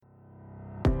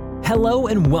Hello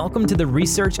and welcome to the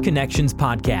Research Connections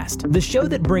podcast, the show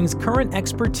that brings current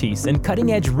expertise and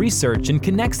cutting-edge research and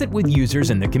connects it with users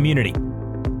in the community.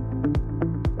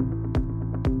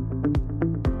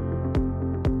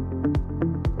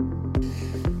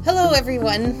 Hello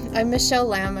everyone, I'm Michelle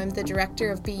Lamb. I'm the director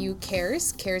of BU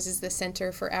CARES. CARES is the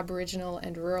Center for Aboriginal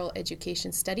and Rural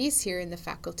Education Studies here in the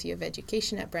Faculty of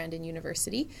Education at Brandon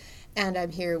University. And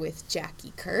I'm here with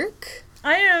Jackie Kirk.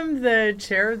 I am the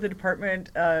chair of the Department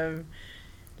of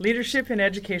Leadership and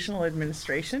Educational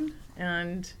Administration,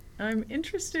 and I'm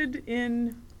interested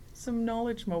in some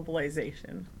knowledge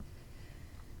mobilization.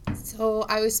 So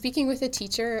I was speaking with a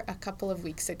teacher a couple of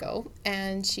weeks ago,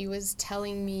 and she was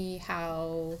telling me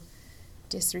how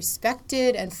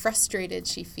disrespected and frustrated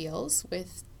she feels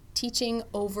with teaching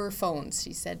over phones.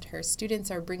 She said her students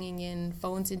are bringing in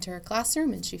phones into her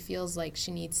classroom, and she feels like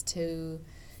she needs to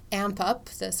amp up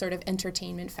the sort of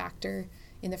entertainment factor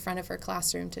in the front of her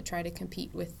classroom to try to compete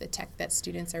with the tech that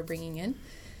students are bringing in.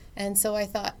 And so I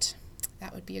thought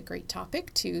that would be a great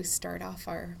topic to start off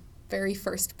our very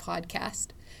first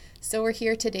podcast. So we're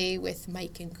here today with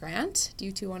Mike and Grant. Do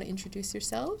you two want to introduce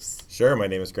yourselves? Sure. My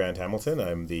name is Grant Hamilton.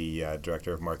 I'm the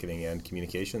Director of Marketing and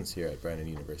Communications here at Brandon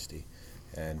University,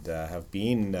 and have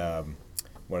been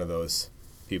one of those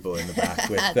people in the back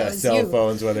with cell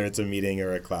phones, whether it's a meeting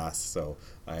or a class. So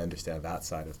I understand that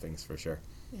side of things for sure.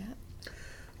 Yeah.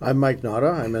 I'm Mike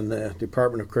Nada. I'm in the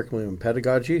Department of Curriculum and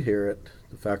Pedagogy here at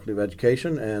the Faculty of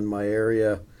Education, and my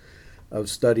area of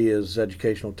study is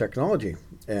educational technology.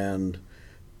 And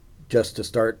just to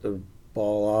start the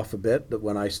ball off a bit, that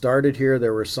when I started here,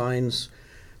 there were signs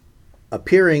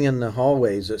appearing in the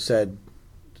hallways that said,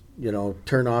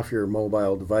 turn off your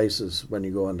mobile devices when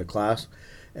you go into class.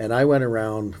 And I went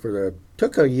around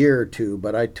took a year or two,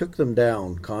 but I took them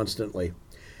down constantly.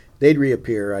 They'd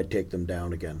reappear, I'd take them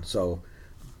down again. So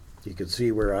you can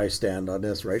see where I stand on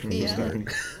this right from the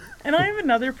start. And I have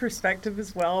another perspective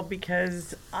as well,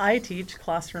 because I teach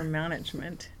classroom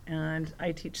management, and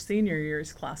I teach senior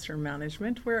years classroom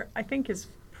management, where I think is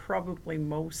probably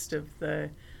most of the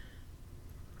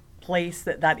place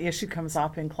that issue comes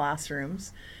up in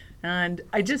classrooms. And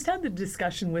I just had the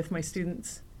discussion with my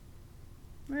students.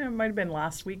 It might have been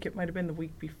last week, it might have been the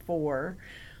week before,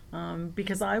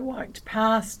 because I walked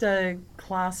past a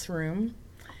classroom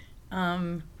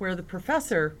where the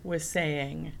professor was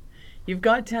saying, you've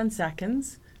got 10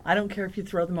 seconds. I don't care if you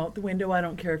throw them out the window. I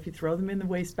don't care if you throw them in the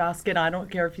wastebasket. I don't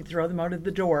care if you throw them out of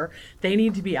the door. They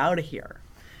need to be out of here.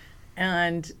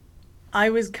 And I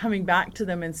was coming back to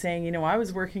them and saying, I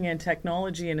was working in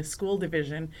technology in a school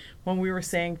division when we were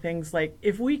saying things like,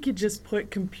 if we could just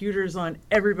put computers on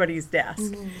everybody's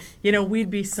desk, we'd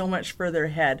be so much further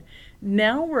ahead.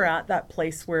 Now we're at that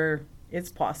place where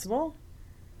it's possible,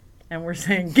 and we're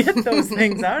saying, get those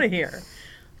things out of here.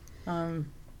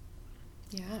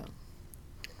 Yeah.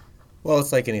 Well,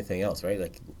 it's like anything else, right?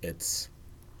 Like it's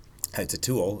a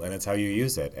tool, and it's how you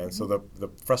use it. And so the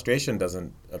frustration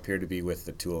doesn't appear to be with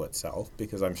the tool itself,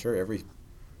 because I'm sure every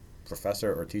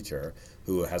professor or teacher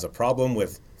who has a problem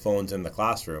with phones in the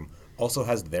classroom also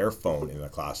has their phone in the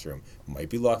classroom. It might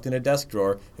be locked in a desk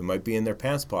drawer, it might be in their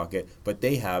pants pocket, but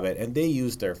they have it and they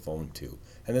use their phone too.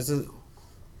 And this is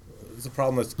a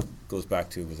problem that goes back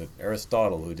to, was it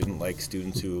Aristotle, who didn't like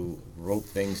students who wrote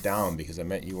things down because it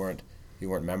meant you weren't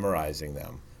memorizing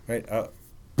them, right?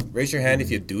 Raise your hand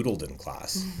if you doodled in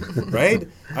class, right?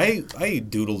 I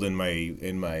doodled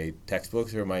in my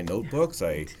textbooks or my notebooks.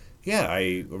 I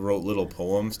wrote little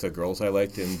poems to girls I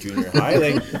liked in junior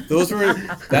high.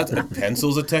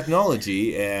 Pencil's a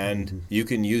technology, and you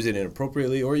can use it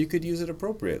inappropriately or you could use it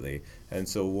appropriately. And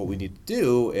so what we need to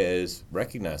do is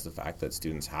recognize the fact that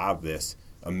students have this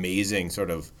amazing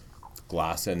sort of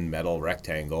glass and metal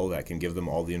rectangle that can give them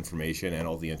all the information and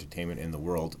all the entertainment in the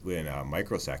world in a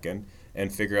microsecond, and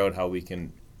figure out how we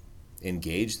can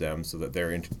engage them so that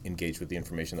they're engaged with the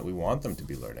information that we want them to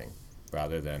be learning,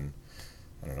 rather than,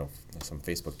 some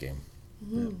Facebook game.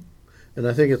 Yeah. And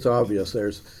I think it's obvious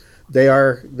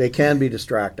they can be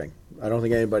distracting. I don't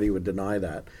think anybody would deny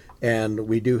that. And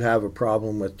we do have a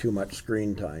problem with too much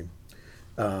screen time.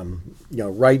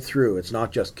 Right through, it's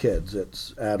not just kids,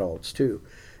 it's adults too.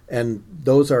 And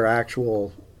those are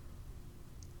actual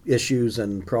issues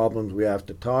and problems we have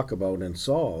to talk about and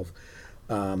solve.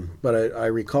 But I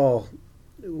recall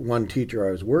one teacher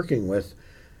I was working with,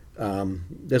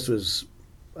 this was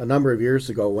a number of years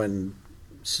ago when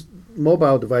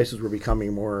mobile devices were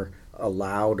becoming more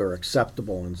allowed or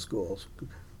acceptable in schools.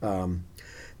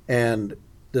 And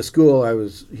the school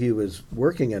he was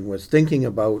working in was thinking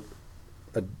about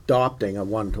adopting a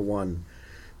one-to-one.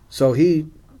 So he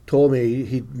told me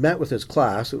he met with his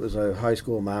class. It was a high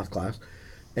school math class,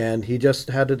 and he just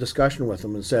had a discussion with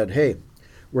them and said, "Hey,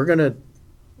 we're going to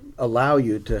allow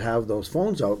you to have those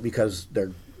phones out because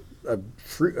they're a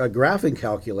graphing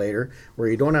calculator where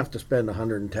you don't have to spend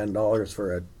 $110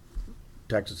 for a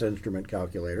Texas Instrument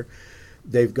calculator.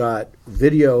 They've got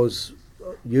videos.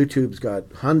 YouTube's got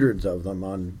hundreds of them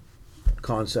on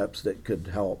concepts that could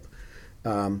help.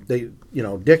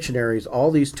 Dictionaries, all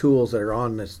these tools that are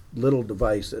on this little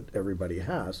device that everybody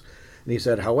has." And he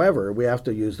said, "However, we have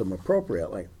to use them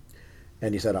appropriately."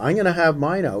 And he said, "I'm going to have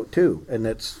mine out too, and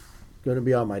it's going to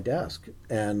be on my desk.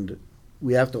 And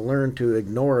we have to learn to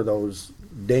ignore those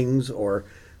dings or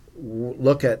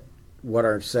look at what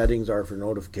our settings are for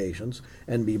notifications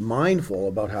and be mindful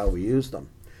about how we use them."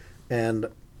 And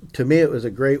to me, it was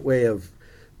a great way of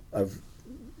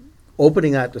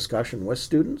opening that discussion with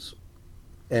students.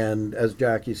 And as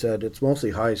Jackie said, it's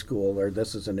mostly high school where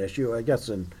this is an issue, I guess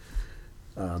in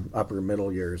upper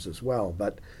middle years as well.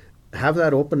 But have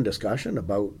that open discussion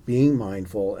about being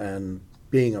mindful and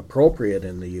being appropriate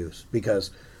in the use,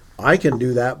 because I can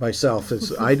do that myself.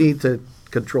 I need to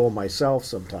control myself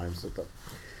sometimes.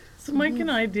 So Mike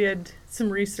and I did some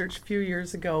research a few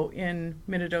years ago in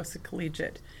Minnedosa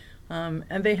Collegiate,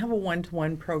 and they have a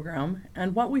one-to-one program.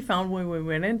 And what we found when we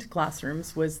went into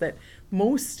classrooms was that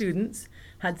most students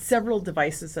had several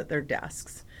devices at their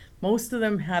desks. Most of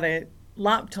them had a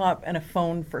laptop and a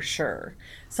phone for sure.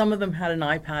 Some of them had an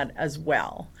iPad as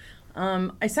well.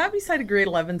 I sat beside a grade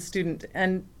 11 student,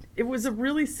 and it was a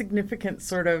really significant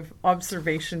sort of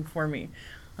observation for me.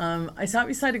 I sat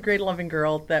beside a grade 11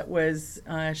 girl that was,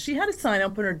 she had a sign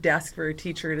up on her desk for her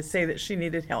teacher to say that she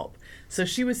needed help. So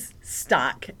she was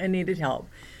stuck and needed help.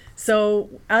 So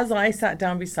as I sat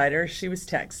down beside her, she was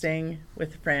texting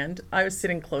with a friend. I was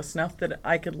sitting close enough that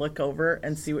I could look over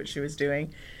and see what she was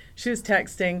doing. She was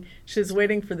texting. She was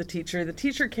waiting for the teacher. The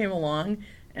teacher came along,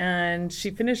 and she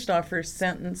finished off her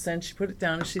sentence and she put it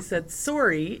down and she said,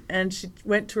 "Sorry." And she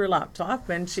went to her laptop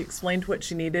and she explained what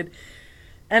she needed.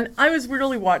 And I was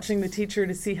really watching the teacher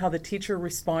to see how the teacher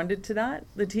responded to that.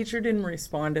 The teacher didn't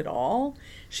respond at all.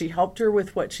 She helped her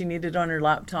with what she needed on her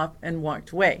laptop and walked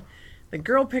away. The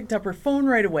girl picked up her phone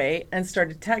right away and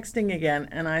started texting again.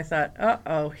 And I thought,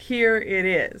 uh-oh, here it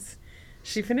is.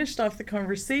 She finished off the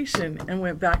conversation and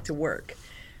went back to work.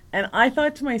 And I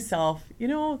thought to myself,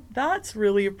 that's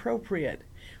really appropriate.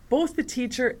 Both the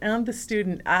teacher and the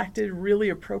student acted really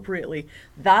appropriately.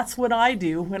 That's what I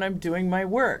do when I'm doing my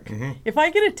work. Mm-hmm. If I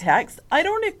get a text, I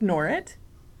don't ignore it.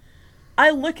 I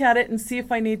look at it and see if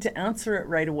I need to answer it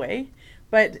right away.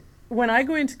 But when I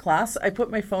go into class, I put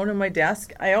my phone on my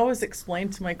desk. I always explain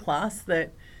to my class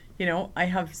that, I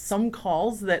have some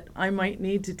calls that I might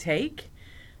need to take.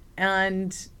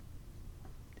 And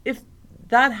if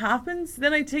that happens,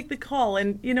 then I take the call.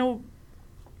 And,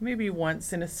 maybe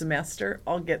once in a semester,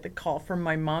 I'll get the call from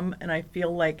my mom and I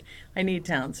feel like I need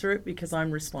to answer it because I'm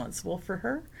responsible for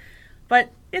her.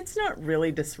 But it's not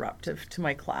really disruptive to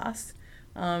my class.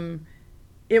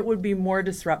 It would be more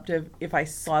disruptive if I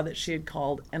saw that she had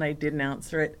called and I didn't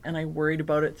answer it and I worried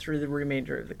about it through the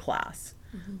remainder of the class.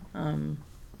 Mm-hmm.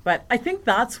 But I think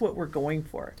that's what we're going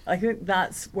for. I think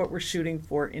that's what we're shooting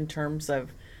for in terms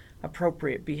of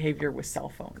appropriate behavior with cell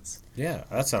phones. Yeah,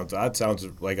 that sounds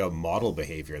like a model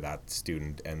behavior, that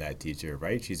student and that teacher,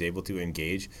 right? She's able to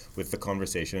engage with the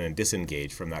conversation and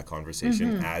disengage from that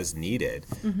conversation mm-hmm. as needed.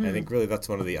 Mm-hmm. I think really that's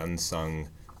one of the unsung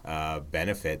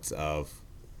benefits of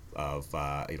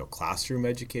classroom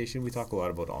education. We talk a lot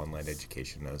about online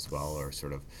education as well, or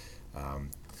sort of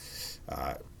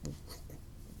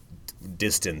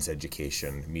distance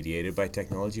education mediated by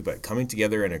technology, but coming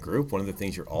together in a group, one of the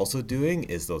things you're also doing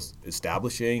is those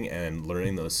establishing and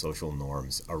learning those social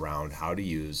norms around how to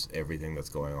use everything that's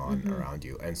going on mm-hmm. around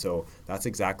you. And so that's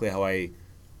exactly how I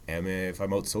am if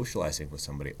I'm out socializing with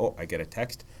somebody. Oh, I get a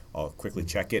text, I'll quickly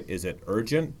check it. Is it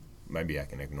urgent? Maybe I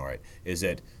can ignore it. Is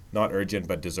it not urgent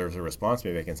but deserves a response?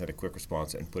 Maybe I can send a quick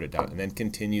response and put it down and then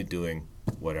continue doing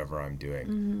whatever I'm doing.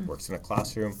 Mm-hmm. It works in a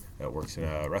classroom, it works in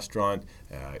a restaurant,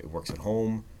 it works at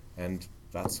home, and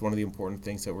that's one of the important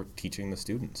things that we're teaching the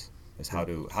students is how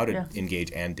to yeah.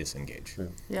 engage and disengage. Yeah.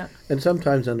 Yeah. And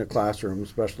sometimes in a classroom,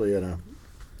 especially in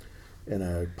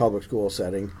a public school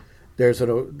setting,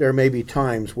 there may be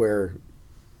times where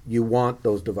you want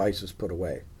those devices put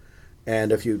away.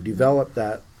 And if you develop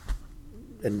that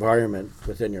environment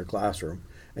within your classroom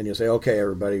and you say, okay,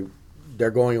 everybody,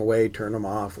 they're going away, turn them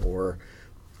off. Or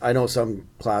I know some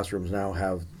classrooms now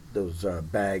have those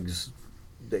bags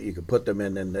that you can put them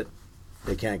in and that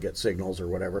they can't get signals or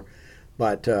whatever.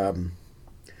 But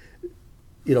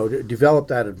develop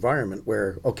that environment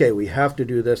where, okay, we have to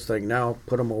do this thing now,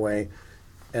 put them away.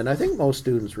 And I think most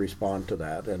students respond to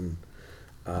that. And,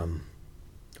 and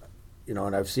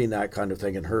I've seen that kind of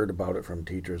thing and heard about it from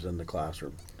teachers in the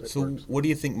classroom. So what do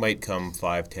you think might come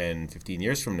 5, 10, 15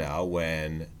 years from now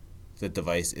when the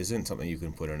device isn't something you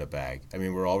can put in a bag? I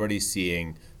mean, we're already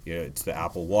seeing, it's the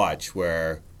Apple Watch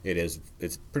where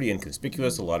it's pretty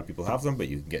inconspicuous. A lot of people have them, but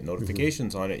you can get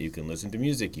notifications on it. You can listen to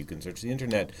music. You can search the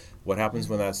internet. What happens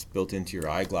when that's built into your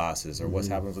eyeglasses, or what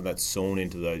happens when that's sewn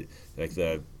into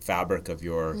the fabric of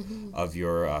your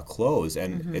clothes?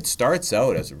 And it starts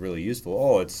out as really useful.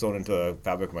 Oh, it's sewn into the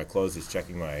fabric of my clothes. It's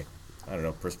checking my,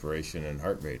 perspiration and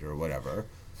heart rate or whatever.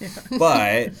 Yeah.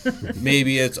 But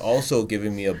maybe it's also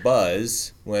giving me a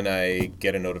buzz when I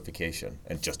get a notification,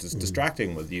 and just as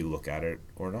distracting whether you look at it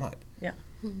or not. Yeah.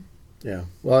 Yeah.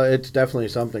 Well, it's definitely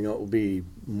something that will be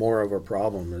more of a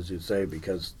problem, as you say,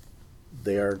 because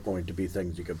they are going to be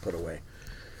things you can put away.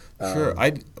 Sure.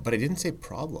 But I didn't say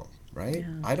problem, right? Yeah.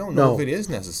 I don't No. know if it is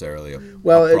necessarily a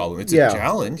problem. It's a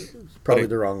challenge. It's probably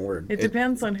the wrong word. It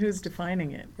depends on who's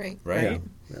defining it. Right. Right.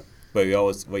 Yeah. But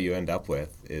what you end up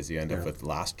with is with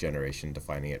last generation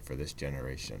defining it for this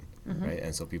generation, right?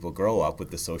 And so people grow up with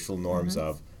the social norms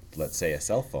of, let's say, a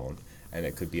cell phone, and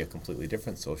it could be a completely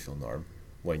different social norm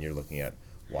when you're looking at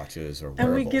watches or wearables.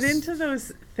 And we get into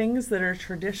those things that are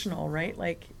traditional, right?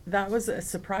 Like, that was a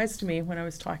surprise to me when I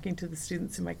was talking to the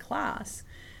students in my class,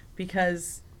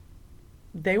 because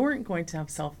they weren't going to have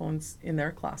cell phones in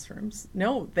their classrooms.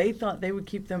 No, they thought they would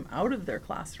keep them out of their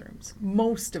classrooms,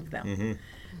 most of them.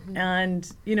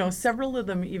 And, several of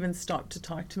them even stopped to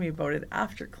talk to me about it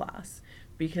after class,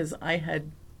 because I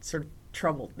had sort of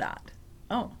troubled that.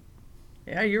 Oh,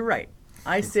 yeah, you're right.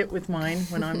 I sit with mine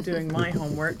when I'm doing my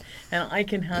homework, and I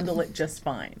can handle it just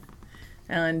fine.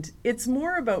 And it's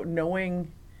more about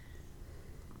knowing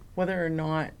whether or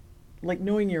not, like,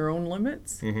 knowing your own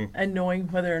limits, and knowing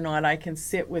whether or not I can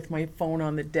sit with my phone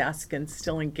on the desk and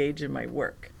still engage in my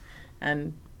work.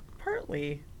 And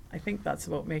partly, I think that's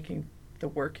about making the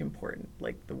work important.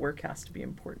 Like, the work has to be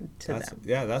important to them.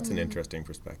 Yeah, that's an interesting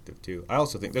perspective too. I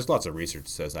also think there's lots of research that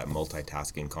says that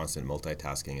constant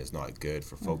multitasking is not good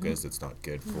for focus. It's not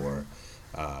good for,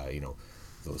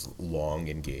 those long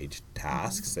engaged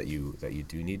tasks that you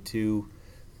do need to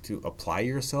apply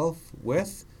yourself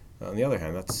with. On the other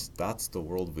hand, that's the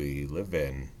world we live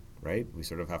in, right? We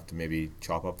sort of have to maybe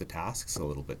chop up the tasks a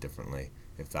little bit differently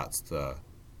if that's the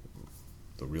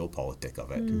real politic of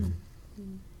it.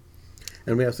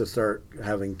 And we have to start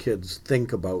having kids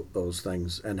think about those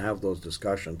things and have those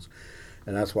discussions.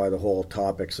 And that's why the whole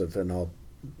topics of, the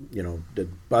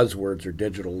buzzwords are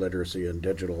digital literacy and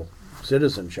digital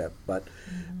citizenship. But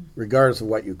regardless of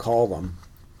what you call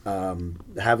them,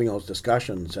 having those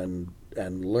discussions and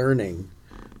learning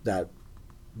that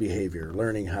behavior,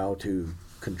 learning how to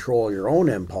control your own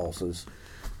impulses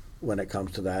when it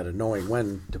comes to that, and knowing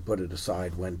when to put it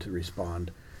aside, when to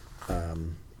respond.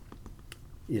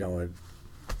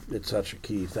 It's such a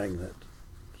key thing that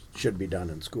should be done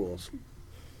in schools.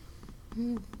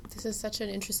 This is such an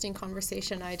interesting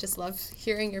conversation. I just love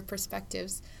hearing your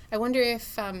perspectives. I wonder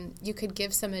if you could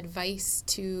give some advice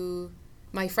to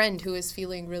my friend who is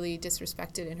feeling really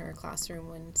disrespected in her classroom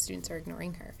when students are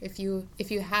ignoring her. If you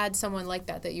had someone like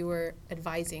that you were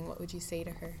advising, what would you say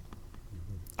to her?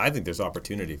 I think there's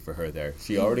opportunity for her there.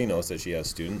 She already knows that she has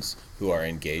students who are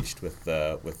engaged with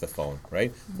the phone,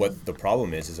 right? What the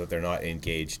problem is that they're not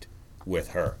engaged with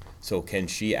her. So can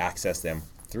she access them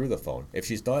through the phone? If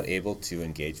she's not able to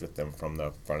engage with them from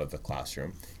the front of the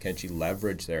classroom, can she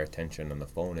leverage their attention on the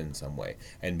phone in some way?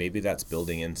 And maybe that's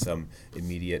building in some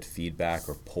immediate feedback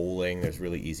or polling. There's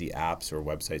really easy apps or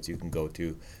websites you can go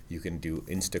to. You can do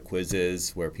Insta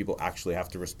quizzes where people actually have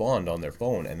to respond on their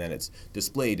phone, and then it's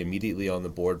displayed immediately on the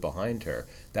board behind her.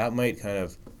 That might kind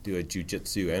of do a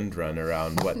jujitsu end run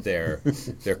around what they're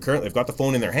currently. They've got the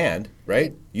phone in their hand,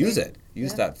 right? Use it.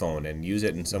 Use that phone and use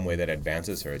it in some way that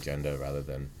advances her agenda rather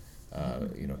than,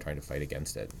 trying to fight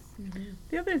against it.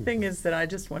 The other thing is that I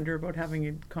just wonder about having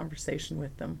a conversation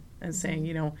with them and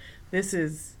saying, this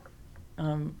is,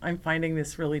 I'm finding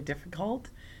this really difficult,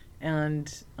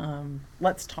 and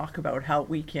let's talk about how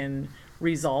we can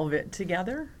resolve it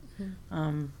together.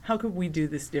 How could we do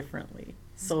this differently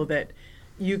so that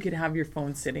you could have your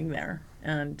phone sitting there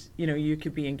and, you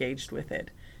could be engaged with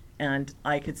it, and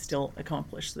I could still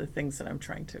accomplish the things that I'm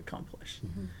trying to accomplish.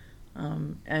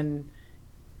 And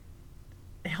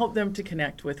help them to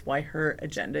connect with why her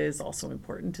agenda is also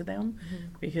important to them,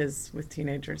 because with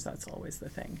teenagers, that's always the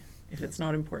thing. If it's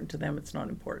not important to them, it's not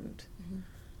important.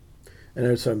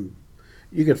 And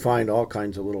you could find all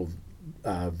kinds of little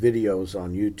videos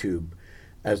on YouTube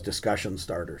as discussion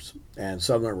starters. And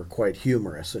some of them were quite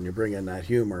humorous, and you bring in that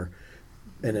humor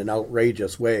in an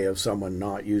outrageous way of someone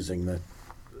not using the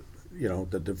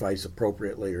device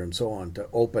appropriately and so on, to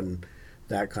open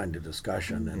that kind of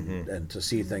discussion and to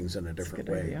see things in a different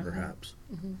way, idea. perhaps.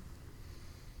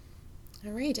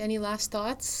 All right, any last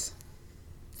thoughts?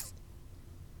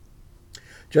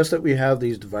 Just that we have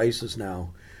these devices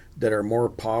now that are more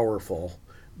powerful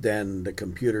than the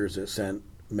computers that sent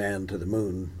man to the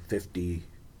moon 50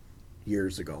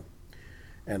 years ago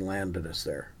and landed us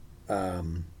there.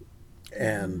 And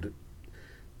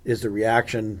is the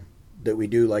reaction that we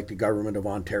do like the government of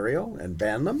Ontario and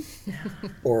ban them?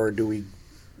 Or do we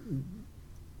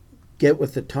get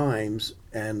with the times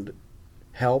and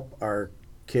help our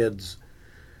kids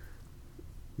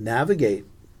navigate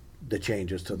the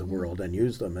changes to the world and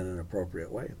use them in an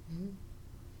appropriate way?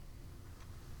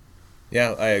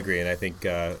 Yeah, I agree, and I think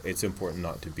it's important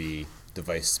not to be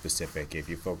device specific. If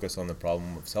you focus on the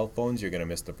problem of cell phones, you're going to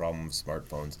miss the problem of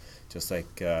smartphones. Just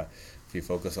like if you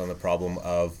focus on the problem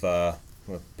of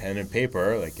pen and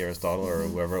paper, like Aristotle or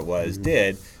whoever it was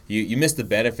did, you miss the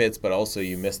benefits, but also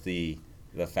you miss the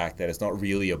fact that it's not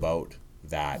really about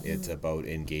that. It's about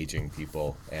engaging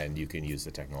people, and you can use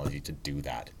the technology to do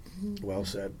that. Well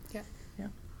said. Yeah. Yeah.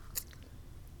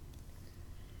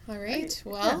 All right.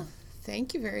 Well,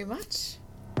 thank you very much.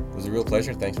 It was a real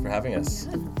pleasure. Thanks for having us.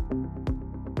 Yeah.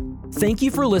 Thank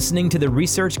you for listening to the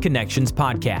Research Connections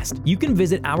podcast. You can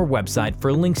visit our website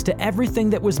for links to everything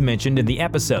that was mentioned in the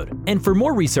episode, and for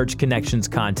more Research Connections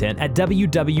content at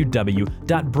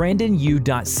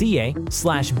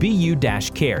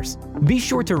www.brandonu.ca/bu-cares. Be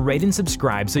sure to rate and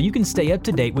subscribe so you can stay up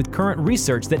to date with current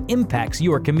research that impacts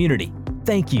your community.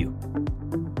 Thank you.